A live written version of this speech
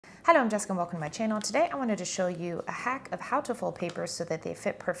Hello, I'm Jessica and welcome to my channel. Today I wanted to show you a hack of how to fold papers so that they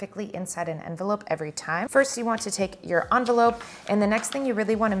fit perfectly inside an envelope every time. First, you want to take your envelope, and the next thing you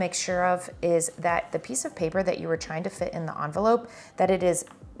really want to make sure of is that the piece of paper that you were trying to fit in the envelope, that it is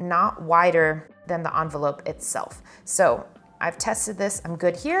not wider than the envelope itself. So I've tested this, I'm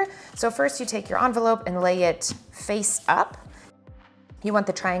good here. So first you take your envelope and lay it face up. You want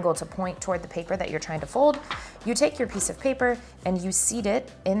the triangle to point toward the paper that you're trying to fold. You take your piece of paper and you seat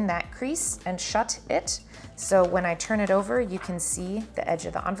it in that crease and shut it. So when I turn it over, you can see the edge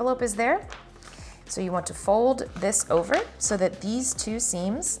of the envelope is there. So you want to fold this over so that these two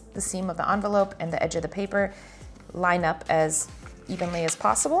seams, the seam of the envelope and the edge of the paper, line up as evenly as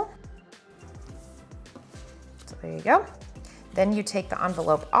possible. So there you go. Then you take the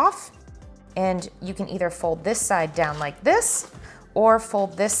envelope off and you can either fold this side down like this or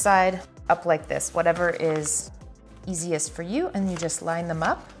fold this side up like this, whatever is easiest for you, and you just line them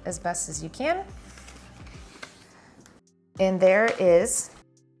up as best as you can. And there is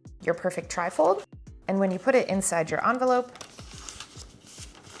your perfect trifold. And when you put it inside your envelope,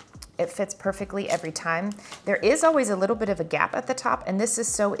 it fits perfectly every time. There is always a little bit of a gap at the top, and this is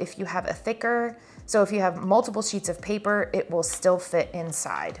so if you have so if you have multiple sheets of paper, it will still fit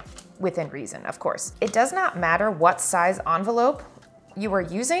inside, within reason, of course. It does not matter what size envelope you are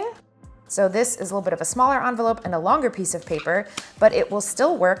using. So this is a little bit of a smaller envelope and a longer piece of paper, but it will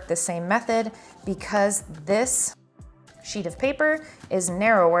still work the same method because this sheet of paper is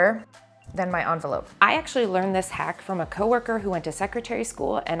narrower than my envelope. I actually learned this hack from a coworker who went to secretary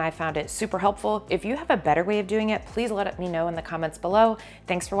school, and I found it super helpful. If you have a better way of doing it, please let me know in the comments below.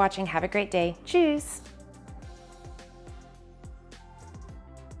 Thanks for watching. Have a great day. Tschüss.